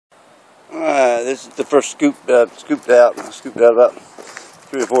Alright, this is the first scooped out. I scooped out about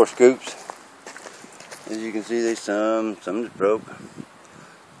 3 or 4 scoops. As you can see, there's some just broke.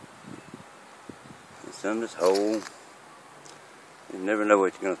 And some just whole. You never know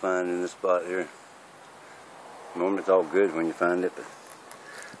what you're going to find in this spot here. Normally it's all good when you find it, but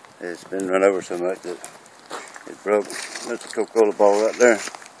it's been run over so much that it broke. That's a Coca-Cola bottle right there.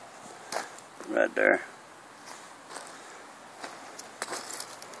 Right there.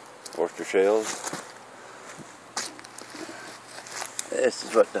 Oyster shells. This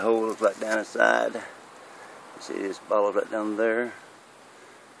is what the hole looks like down inside. You see this bottle right down there.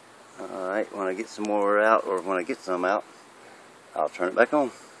 Alright, when I get some more out, or when I get some out, I'll turn it back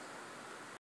on.